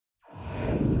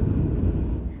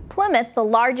Plymouth, the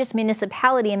largest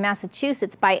municipality in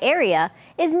Massachusetts by area,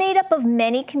 is made up of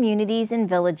many communities and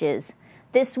villages.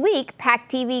 This week,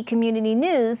 PACTV Community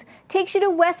News takes you to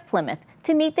West Plymouth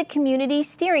to meet the Community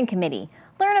Steering Committee,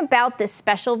 learn about this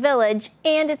special village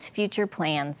and its future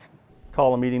plans.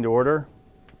 Call a meeting to order.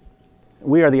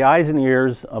 We are the eyes and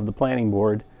ears of the Planning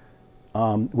Board.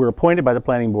 We're appointed by the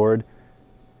Planning Board.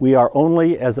 We are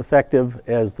only as effective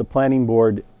as the Planning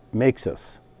Board makes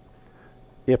us.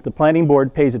 If the Planning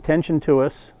Board pays attention to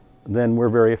us, then we're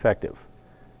very effective.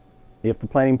 If the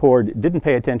Planning Board didn't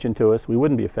pay attention to us, we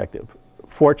wouldn't be effective.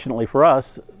 Fortunately for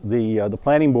us, the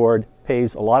Planning Board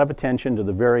pays a lot of attention to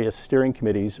the various steering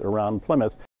committees around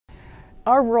Plymouth.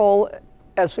 Our role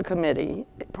as a committee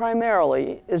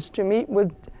primarily is to meet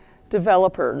with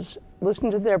developers, listen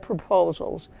to their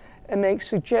proposals, and make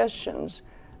suggestions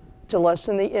to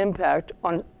lessen the impact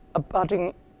on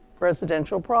abutting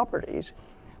residential properties.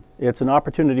 It's an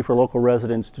opportunity for local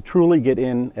residents to truly get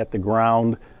in at the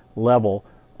ground level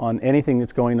on anything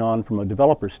that's going on from a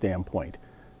developer standpoint.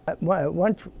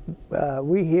 Once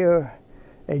we hear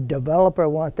a developer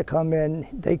wants to come in,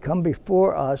 they come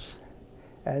before us,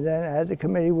 and then as a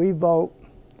committee we vote,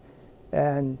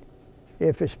 and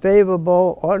if it's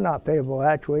favorable or not favorable,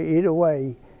 actually, either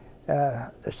way,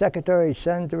 the secretary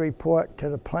sends a report to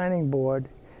the planning board,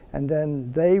 and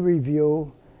then they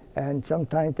review, and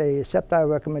sometimes they accept our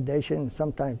recommendation,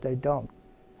 sometimes they don't.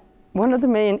 One of the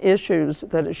main issues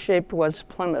that has shaped West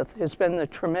Plymouth has been the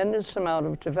tremendous amount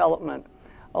of development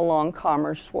along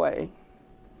Commerce Way.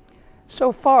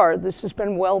 So far, this has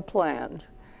been well planned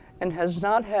and has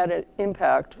not had an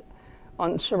impact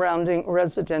on surrounding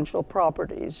residential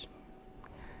properties.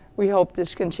 We hope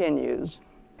this continues.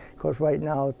 Of course, right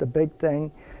now, the big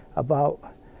thing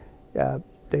about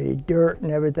the dirt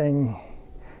and everything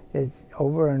is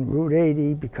over on Route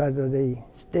 80 because of the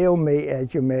stalemate,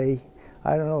 as you may.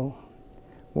 I don't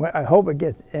know. I hope it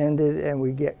gets ended and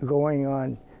we get going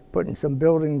on putting some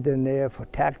buildings in there for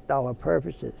tax dollar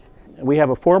purposes. We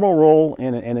have a formal role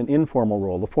and an informal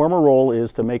role. The formal role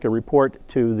is to make a report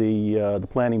to the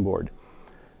Planning Board.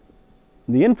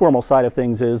 The informal side of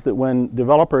things is that when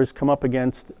developers come up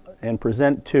against and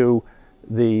present to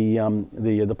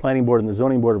the Planning Board and the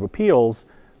Zoning Board of Appeals,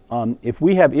 if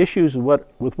we have issues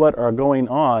with what are going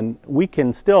on, we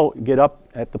can still get up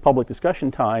at the public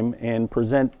discussion time and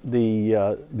present the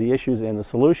issues and the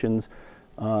solutions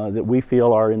that we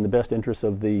feel are in the best interest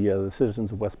of the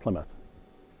citizens of West Plymouth.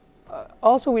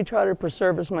 Also, we try to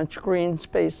preserve as much green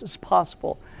space as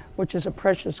possible, which is a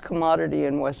precious commodity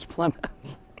in West Plymouth.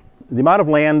 The amount of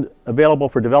land available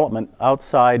for development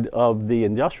outside of the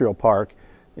industrial park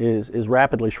is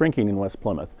rapidly shrinking in West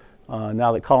Plymouth.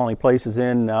 Now that Colony Place is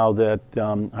in, now that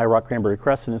High Rock Cranberry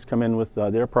Crescent has come in with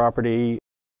their property,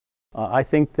 I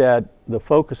think that the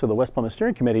focus of the West Plymouth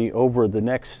Steering Committee over the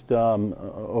next,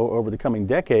 over the coming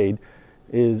decade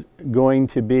is going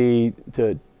to be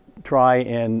to try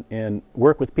and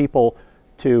work with people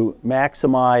to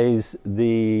maximize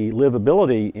the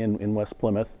livability in West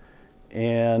Plymouth,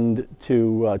 and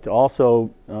to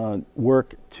also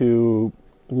work to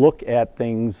look at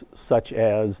things such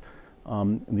as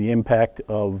the impact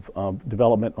of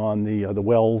development on the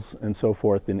wells and so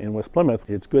forth in West Plymouth.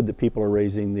 It's good that people are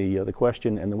raising the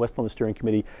question, and the West Plymouth Steering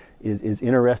Committee is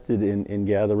interested in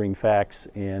gathering facts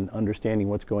and understanding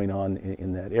what's going on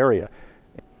in that area.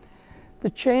 The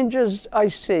changes I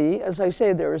see, as I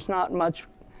say, there is not much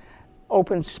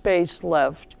open space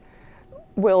left,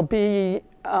 will be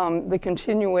the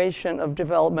continuation of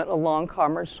development along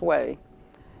Commerce Way.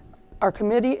 Our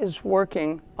committee is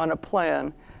working on a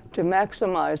plan to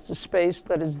maximize the space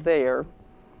that is there,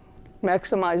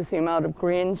 maximize the amount of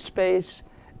green space,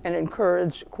 and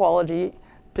encourage quality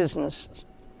businesses.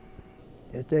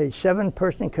 It's a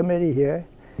 7-person committee here.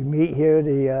 We meet here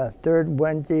the third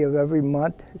Wednesday of every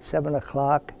month at 7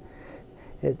 o'clock.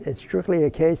 It's strictly a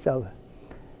case of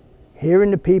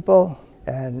hearing the people,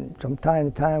 and from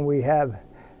time to time we have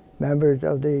members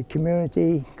of the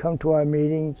community come to our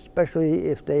meetings, especially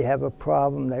if they have a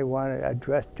problem they want to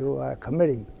address to our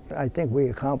committee. I think we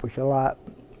accomplish a lot.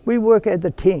 We work as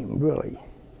a team, really,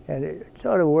 and it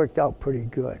sort of worked out pretty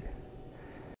good.